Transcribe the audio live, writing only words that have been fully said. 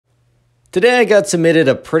Today I got submitted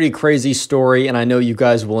a pretty crazy story and I know you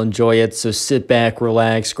guys will enjoy it, so sit back,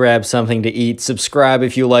 relax, grab something to eat, subscribe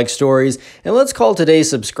if you like stories, and let's call today's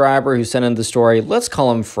subscriber who sent in the story, let's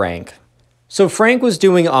call him Frank. So Frank was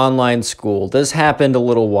doing online school. This happened a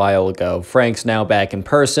little while ago. Frank's now back in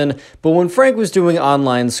person, but when Frank was doing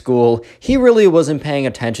online school, he really wasn't paying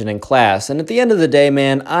attention in class. And at the end of the day,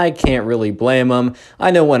 man, I can't really blame him.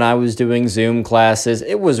 I know when I was doing Zoom classes,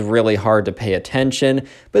 it was really hard to pay attention,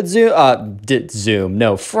 but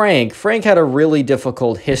Frank had a really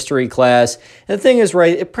difficult history class. And the thing is,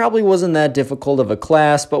 right, it probably wasn't that difficult of a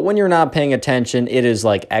class, but when you're not paying attention, it is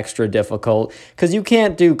like extra difficult because you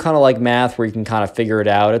can't do kind of like math where you can kind of figure it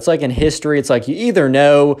out. It's like in history, it's like you either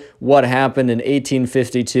know what happened in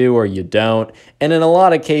 1852 or you don't. And in a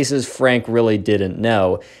lot of cases, Frank really didn't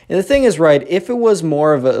know. And the thing is, right, if it was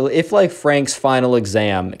more of a, if like Frank's final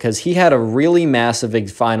exam, because he had a really massive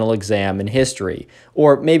final exam in history,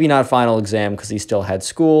 or maybe not final exam because he still had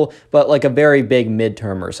school, but like a very big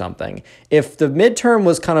midterm or something. If the midterm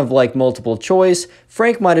was kind of like multiple choice,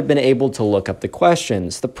 Frank might have been able to look up the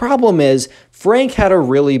questions. The problem is Frank had a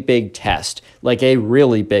really big test, like a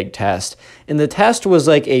really big test. And the test was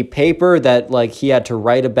like a paper that like he had to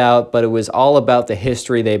write about, but it was all about the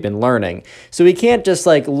history they've been learning. So he can't just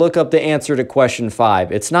like look up the answer to question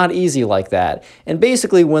 5. It's not easy like that. And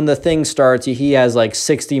basically when the thing starts, he has like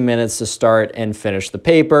 60 minutes to start and finish the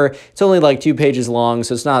paper. It's only like 2 pages long,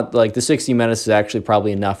 so it's not like the 60 minutes is actually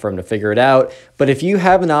probably enough for him to figure it out. But if you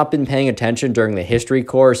have not been paying attention during the history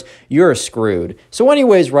course, you're screwed. So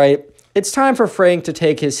anyways, right, it's time for Frank to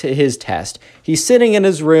take his test. He's sitting in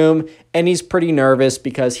his room and he's pretty nervous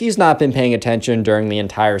because he's not been paying attention during the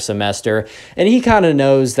entire semester. And he kind of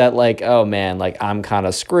knows that like, oh man, like I'm kind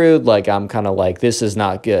of screwed. Like I'm kind of like, this is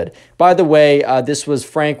not good. By the way,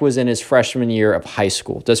 Frank was in his freshman year of high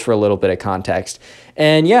school, just for a little bit of context.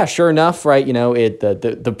 And yeah, sure enough, right, you know,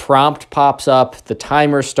 the prompt pops up, the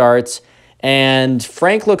timer starts, and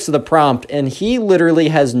Frank looks at the prompt and he literally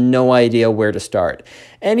has no idea where to start.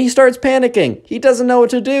 And he starts panicking. He doesn't know what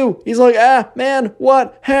to do. He's like, man,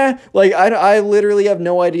 what? Huh? Like, I literally have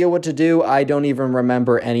no idea what to do. I don't even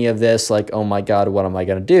remember any of this. Like, oh my God, what am I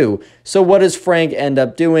going to do? So what does Frank end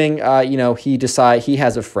up doing? He decides he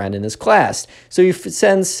has a friend in his class. So he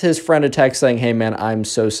sends his friend a text saying, hey man, I'm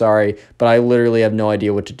so sorry, but I literally have no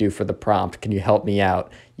idea what to do for the prompt. Can you help me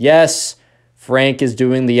out? Yes. Frank is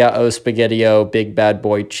doing the spaghetti-o, big bad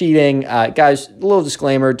boy cheating. Guys, a little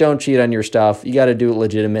disclaimer, don't cheat on your stuff. You got to do it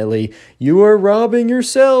legitimately. You are robbing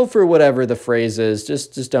yourself or whatever the phrase is.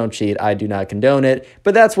 Just don't cheat. I do not condone it.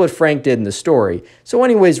 But that's what Frank did in the story. So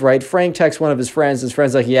anyways, right, Frank texts one of his friends. His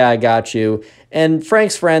friend's like, yeah, I got you. And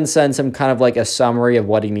Frank's friend sends him kind of like a summary of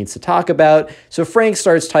what he needs to talk about. So Frank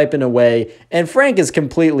starts typing away, and Frank is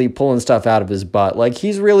completely pulling stuff out of his butt. Like,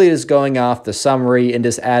 he's really just going off the summary and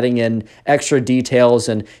just adding in extra details.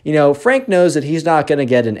 And, you know, Frank knows that he's not going to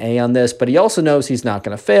get an A on this, but he also knows he's not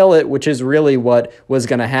going to fail it, which is really what was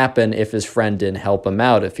going to happen if his friend didn't help him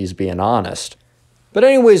out, if he's being honest. But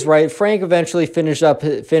anyways, right, Frank eventually finishes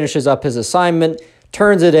up his assignment,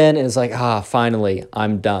 turns it in, and is like, finally,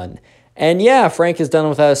 I'm done. And yeah, Frank is done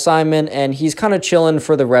with that assignment and he's kind of chilling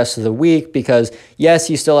for the rest of the week because yes,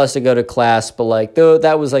 he still has to go to class, but like though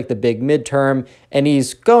that was like the big midterm and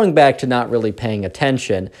he's going back to not really paying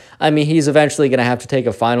attention. I mean, he's eventually going to have to take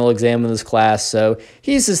a final exam in this class, so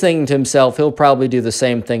he's just thinking to himself, he'll probably do the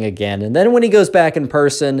same thing again. And then when he goes back in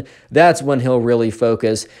person, that's when he'll really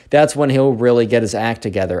focus. That's when he'll really get his act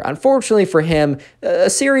together. Unfortunately for him, a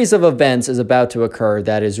series of events is about to occur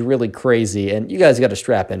that is really crazy, and you guys got to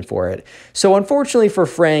strap in for it. So unfortunately for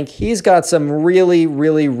Frank, he's got some really,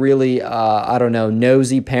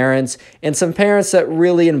 nosy parents and some parents that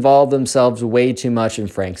really involve themselves way too much in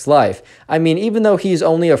Frank's life. I mean, even though he's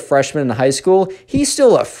only a freshman in high school, he's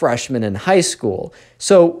still a freshman in high school.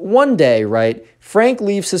 So one day, right, Frank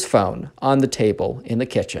leaves his phone on the table in the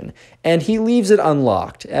kitchen, and he leaves it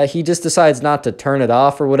unlocked. He just decides not to turn it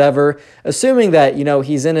off or whatever, assuming that, you know,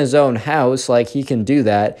 he's in his own house, like he can do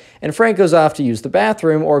that, and Frank goes off to use the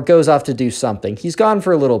bathroom or goes off to do something. He's gone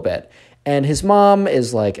for a little bit, and his mom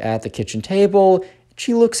is, like, at the kitchen table.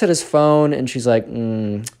 She looks at his phone, and she's like,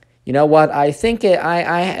 you know what, I think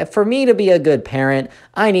for me to be a good parent,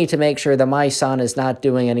 I need to make sure that my son is not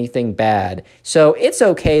doing anything bad. So it's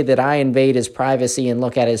okay that I invade his privacy and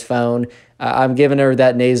look at his phone. I'm giving her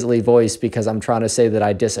that nasally voice because I'm trying to say that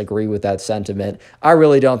I disagree with that sentiment. I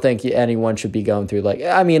really don't think anyone should be going through like,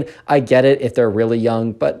 I mean, I get it if they're really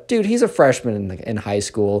young, but dude, he's a freshman in high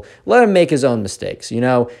school. Let him make his own mistakes. You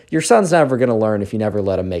know, your son's never going to learn if you never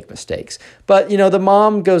let him make mistakes. But, you know, the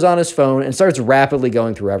mom goes on his phone and starts rapidly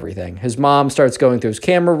going through everything. His mom starts going through his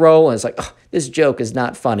camera roll and it's like, oh, this joke is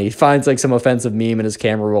not funny. He finds like some offensive meme in his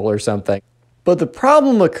camera roll or something. But the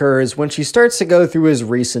problem occurs when she starts to go through his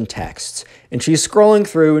recent texts. And she's scrolling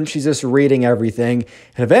through and she's just reading everything.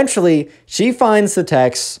 And eventually, she finds the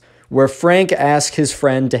text where Frank asks his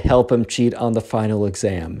friend to help him cheat on the final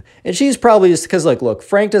exam. And she's probably just because, like, look,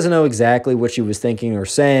 Frank doesn't know exactly what she was thinking or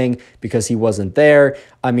saying because he wasn't there.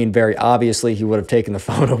 I mean, very obviously, he would have taken the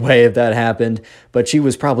phone away if that happened. But she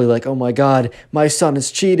was probably like, oh my God, my son is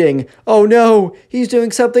cheating. Oh no, he's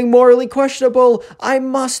doing something morally questionable. I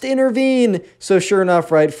must intervene. So sure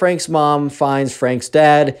enough, right, Frank's mom finds Frank's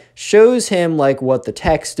dad, shows him like what the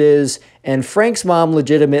text is, and Frank's mom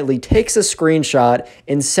legitimately takes a screenshot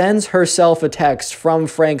and sends herself a text from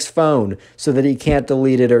Frank's phone so that he can't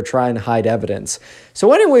delete it or try and hide evidence.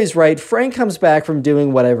 So anyways, right, Frank comes back from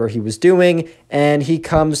doing whatever he was doing, and he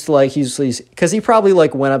comes to like, he's because he probably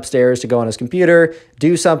like went upstairs to go on his computer,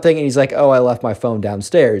 do something, and he's like, oh, I left my phone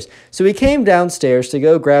downstairs. So he came downstairs to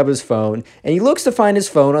go grab his phone, and he looks to find his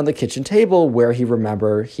phone on the kitchen table where he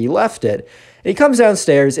left it. And he comes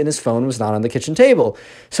downstairs and his phone was not on the kitchen table.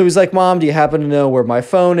 So he's like, Mom, do you happen to know where my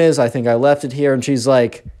phone is? I think I left it here. And she's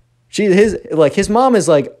like, his mom is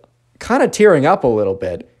like kind of tearing up a little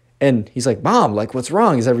bit. And he's like, Mom, like, what's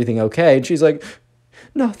wrong? Is everything okay? And she's like,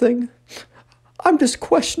 nothing. I'm just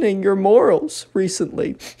questioning your morals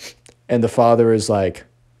recently. And the father is like,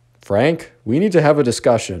 Frank, we need to have a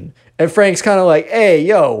discussion. And Frank's kind of like, hey,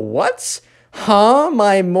 yo, what? Huh?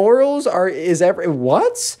 My morals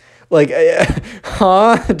what? Like,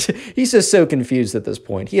 huh? He's just so confused at this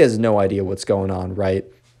point. He has no idea what's going on, right?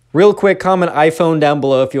 Real quick, comment iPhone down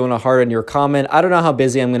below if you want to heart on your comment. I don't know how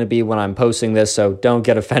busy I'm going to be when I'm posting this, so don't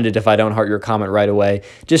get offended if I don't heart your comment right away.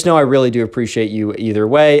 Just know I really do appreciate you either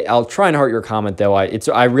way. I'll try and heart your comment, though.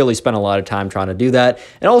 I really spent a lot of time trying to do that.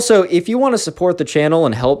 And also, if you want to support the channel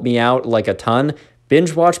and help me out like a ton,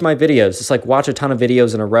 binge watch my videos. Just like watch a ton of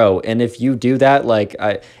videos in a row. And if you do that, like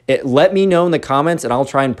let me know in the comments and I'll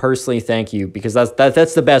try and personally thank you because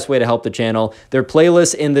that's the best way to help the channel. Their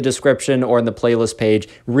playlists in the description or in the playlist page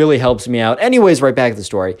really helps me out. Anyways, right back to the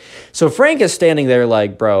story. So Frank is standing there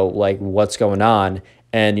like, bro, like what's going on?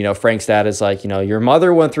 And, you know, Frank's dad is like, you know, your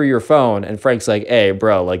mother went through your phone. And Frank's like, hey,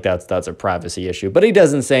 bro, like that's a privacy issue. But he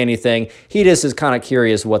doesn't say anything. He just is kind of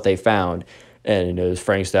curious what they found. And, you know,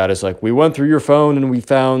 Frank's dad is like, we went through your phone and we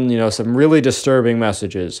found, you know, some really disturbing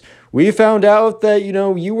messages. We found out that, you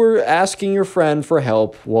know, you were asking your friend for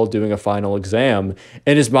help while doing a final exam.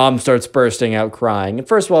 And his mom starts bursting out crying. And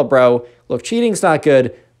first of all, bro, look, cheating's not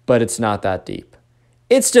good, but it's not that deep.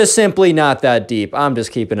 It's just simply not that deep. I'm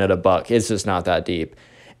just keeping it a buck. It's just not that deep.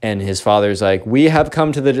 And his father's like, we have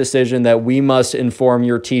come to the decision that we must inform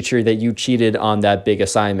your teacher that you cheated on that big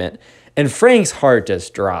assignment. And Frank's heart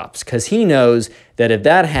just drops because he knows that if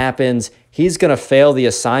that happens, he's going to fail the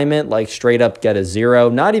assignment, like straight up get a 0,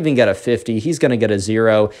 not even get a 50. He's going to get a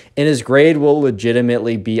 0 and his grade will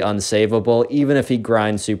legitimately be unsavable, even if he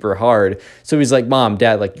grinds super hard. So he's like, Mom,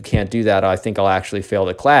 Dad, like you can't do that. I think I'll actually fail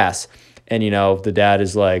the class. And, you know, the dad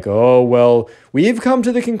is like, oh, well, we've come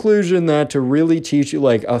to the conclusion that to really teach you,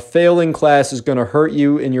 like, a failing class is going to hurt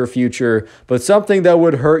you in your future, but something that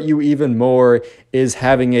would hurt you even more is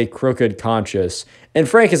having a crooked conscience. And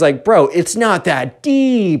Frank is like, bro, it's not that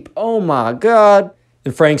deep. Oh, my God.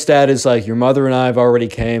 And Frank's dad is like, your mother and I have already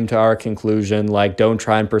came to our conclusion. Like, don't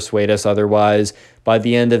try and persuade us otherwise. By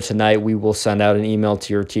the end of tonight, we will send out an email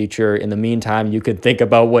to your teacher. In the meantime, you can think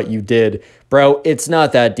about what you did. Bro, it's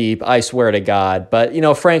not that deep, I swear to God. But, you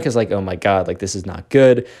know, Frank is like, oh my God, like this is not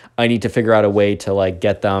good. I need to figure out a way to like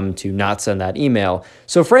get them to not send that email.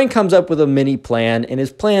 So Frank comes up with a mini plan, and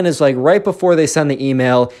his plan is like right before they send the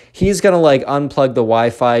email, he's going to like unplug the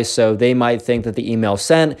Wi-Fi so they might think that the email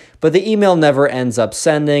sent, but the email never ends up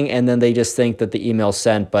sending, and then they just think that the email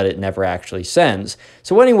sent, but it never actually sends.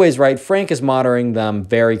 So anyways, right, Frank is monitoring them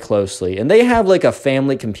very closely, and they have like a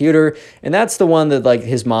family computer, and that's the one that like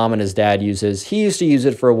his mom and his dad uses. He used to use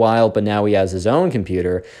it for a while, but now he has his own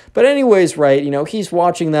computer. But anyways, right, you know, he's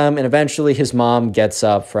watching them, and eventually his mom gets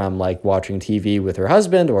up from like watching TV with her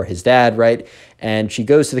husband or his dad, right? And she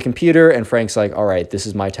goes to the computer, and Frank's like, all right, this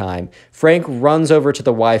is my time. Frank runs over to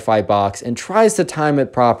the Wi-Fi box and tries to time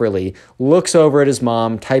it properly, looks over at his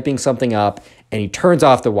mom typing something up, and he turns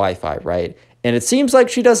off the Wi-Fi, right? And it seems like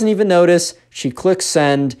she doesn't even notice. She clicks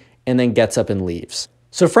send and then gets up and leaves.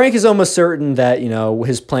 So Frank is almost certain that,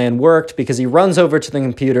 his plan worked because he runs over to the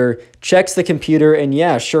computer, checks the computer, and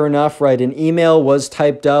yeah, sure enough, right, an email was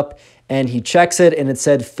typed up, and he checks it, and it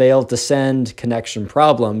said failed to send, connection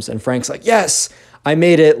problems. And Frank's like, yes, I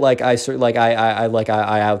made it.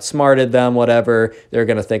 I outsmarted them, whatever. They're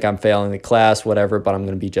gonna think I'm failing the class, whatever, but I'm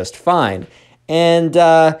gonna be just fine. And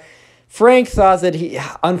Frank thought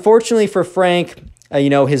that unfortunately for Frank,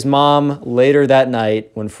 his mom later that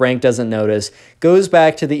night, when Frank doesn't notice, goes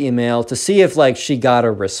back to the email to see if she got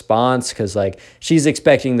a response, because she's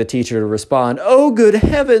expecting the teacher to respond, "Oh, good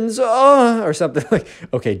heavens, oh," or something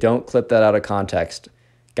okay, don't clip that out of context.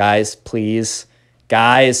 Guys, please.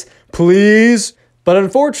 Guys, please. But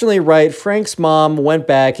unfortunately, right, Frank's mom went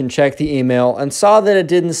back and checked the email and saw that it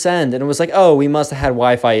didn't send, and it was like, oh, we must have had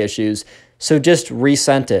Wi-Fi issues, so just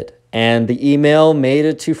resent it. And the email made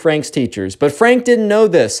it to Frank's teachers. But Frank didn't know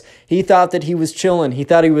this. He thought that he was chilling. He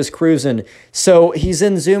thought he was cruising. So he's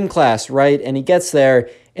in Zoom class, right? And he gets there,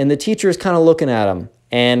 and the teacher is kind of looking at him.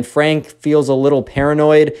 And Frank feels a little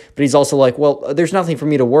paranoid, but he's also like, well, there's nothing for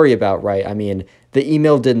me to worry about, right? I mean, the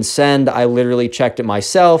email didn't send. I literally checked it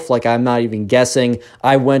myself. I'm not even guessing.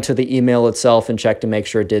 I went to the email itself and checked to make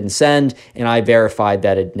sure it didn't send, and I verified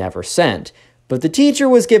that it never sent. But the teacher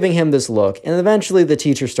was giving him this look, and eventually the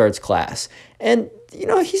teacher starts class. And,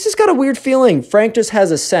 he's just got a weird feeling. Frank just has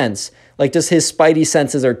a sense, just his spidey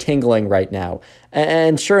senses are tingling right now.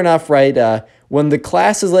 And sure enough, right, when the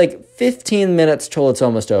class is 15 minutes till it's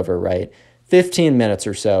almost over, right? 15 minutes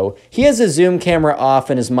or so. He has his Zoom camera off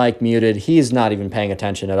and his mic muted. He's not even paying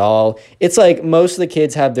attention at all. It's most of the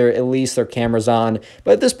kids have at least their cameras on.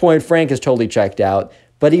 But at this point, Frank is totally checked out.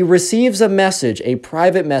 But he receives a message, a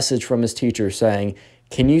private message from his teacher saying,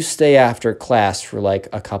 "Can you stay after class for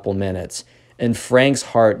a couple minutes?" And Frank's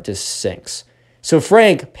heart just sinks. So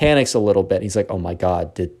Frank panics a little bit. He's like, oh my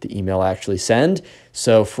God, did the email actually send?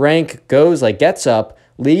 So Frank goes, gets up,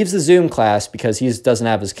 leaves the Zoom class because he doesn't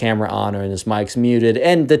have his camera on and his mic's muted.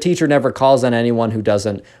 And the teacher never calls on anyone who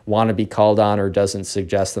doesn't want to be called on or doesn't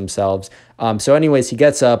suggest themselves. So anyways, he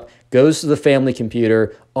gets up, goes to the family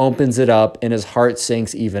computer, opens it up, and his heart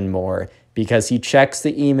sinks even more because he checks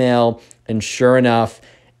the email, and sure enough,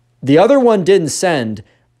 the other one didn't send,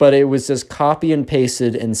 but it was just copy and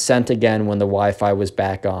pasted and sent again when the Wi-Fi was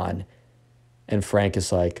back on. And Frank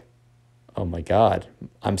is like, oh my God,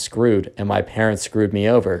 I'm screwed, and my parents screwed me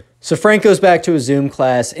over. So Frank goes back to his Zoom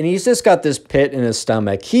class, and he's just got this pit in his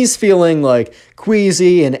stomach. He's feeling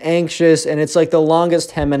queasy and anxious, and it's the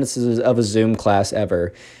longest 10 minutes of a Zoom class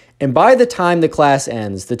ever. And by the time the class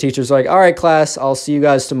ends, the teacher's like, all right, class, I'll see you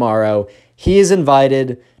guys tomorrow. He is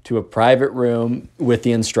invited to a private room with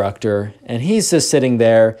the instructor, and he's just sitting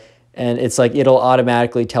there, and it's it'll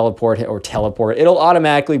automatically it'll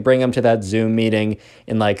automatically bring him to that Zoom meeting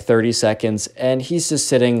in 30 seconds, and he's just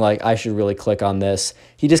sitting I should really click on this.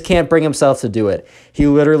 He just can't bring himself to do it. He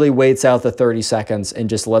literally waits out the 30 seconds and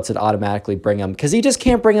just lets it automatically bring him, because he just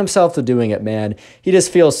can't bring himself to doing it, man. He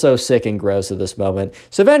just feels so sick and gross at this moment.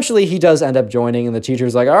 So eventually he does end up joining, and the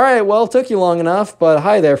teacher's like, all right, well, it took you long enough, but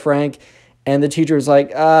hi there, Frank. And the teacher's like,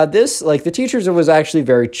 the teacher was actually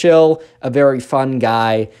very chill, a very fun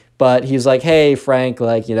guy. But he's like, hey, Frank,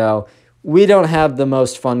 we don't have the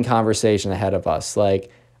most fun conversation ahead of us.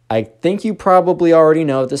 I think you probably already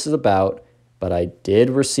know what this is about, but I did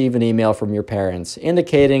receive an email from your parents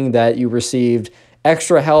indicating that you received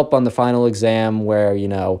extra help on the final exam where,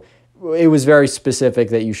 it was very specific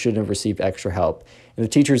that you shouldn't have received extra help. And the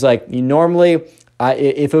teacher's like, normally,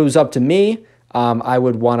 if it was up to me, I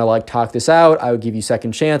would want to talk this out. I would give you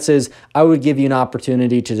second chances. I would give you an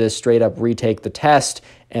opportunity to just straight up retake the test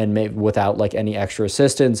and maybe without any extra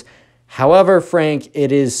assistance. However, Frank,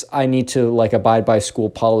 I need to abide by school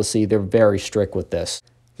policy. They're very strict with this.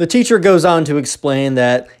 The teacher goes on to explain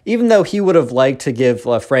that even though he would have liked to give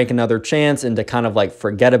Frank another chance and to kind of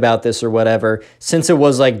forget about this or whatever, since it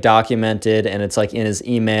was documented and it's in his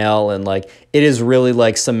email and it is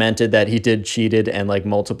really cemented that he did cheated and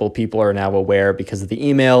multiple people are now aware because of the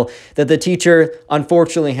email, that the teacher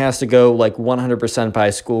unfortunately has to go 100% by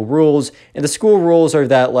school rules. And the school rules are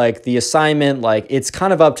that the assignment, it's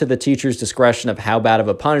kind of up to the teacher's discretion of how bad of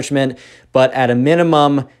a punishment, but at a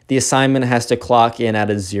minimum, the assignment has to clock in at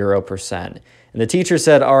a 0%. And the teacher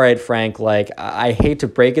said, all right, Frank, I hate to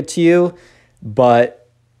break it to you, but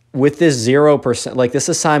with this 0%, this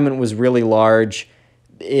assignment was really large.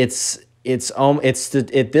 It's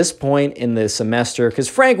at this point in the semester, because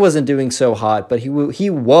Frank wasn't doing so hot, but he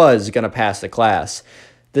was going to pass the class.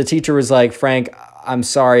 The teacher was like, Frank, I'm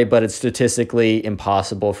sorry, but it's statistically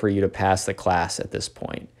impossible for you to pass the class at this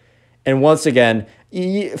point. And once again,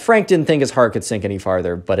 Frank didn't think his heart could sink any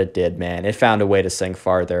farther, but it did, man. It found a way to sink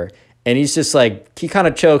farther. And he's just like, he kind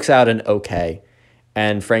of chokes out an okay.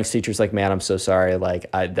 And Frank's teacher's like, man, I'm so sorry. Like,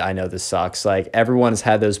 I know this sucks. Like, everyone's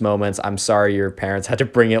had those moments. I'm sorry your parents had to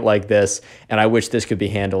bring it like this. And I wish this could be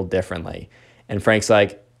handled differently. And Frank's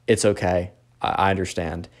like, it's okay. I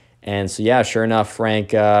understand. And so, yeah, sure enough,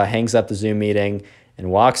 Frank hangs up the Zoom meeting and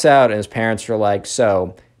walks out. And his parents are like,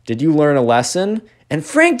 so, did you learn a lesson? And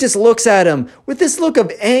Frank just looks at him with this look of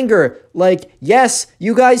anger, like, yes,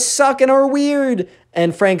 you guys suck and are weird.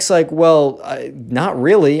 And Frank's like, well, not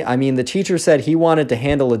really. I mean, the teacher said he wanted to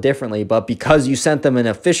handle it differently, but because you sent them an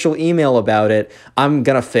official email about it, I'm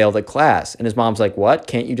going to fail the class. And his mom's like, what?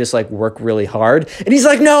 Can't you just like work really hard? And he's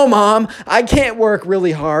like, no, Mom, I can't work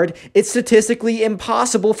really hard. It's statistically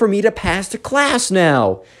impossible for me to pass the class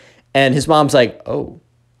now. And his mom's like, oh,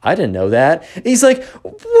 I didn't know that. He's like,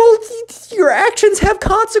 well, your actions have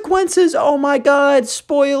consequences. Oh my God,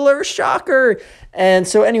 spoiler, shocker. And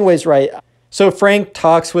so anyways, right. So Frank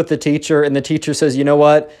talks with the teacher and the teacher says, you know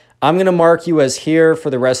what? I'm going to mark you as here for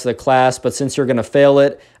the rest of the class, but since you're going to fail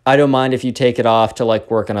it, I don't mind if you take it off to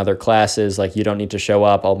like work on other classes. Like you don't need to show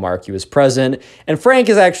up. I'll mark you as present. And Frank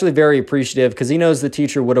is actually very appreciative because he knows the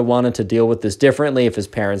teacher would have wanted to deal with this differently if his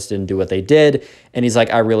parents didn't do what they did. And he's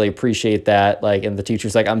like, I really appreciate that. Like, and the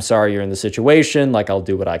teacher's like, I'm sorry you're in the situation. Like, I'll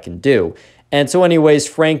do what I can do. And so anyways,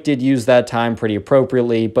 Frank did use that time pretty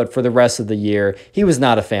appropriately, but for the rest of the year, he was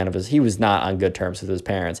not a fan of he was not on good terms with his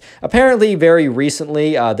parents. Apparently, very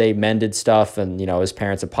recently, they mended stuff and, you know, his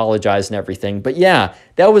parents apologized and everything. But yeah,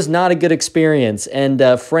 that was not a good experience. And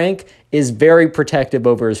Frank is very protective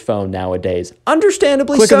over his phone nowadays.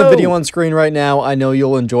 Understandably so. Click on the video on screen right now. I know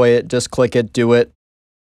you'll enjoy it. Just click it, do it.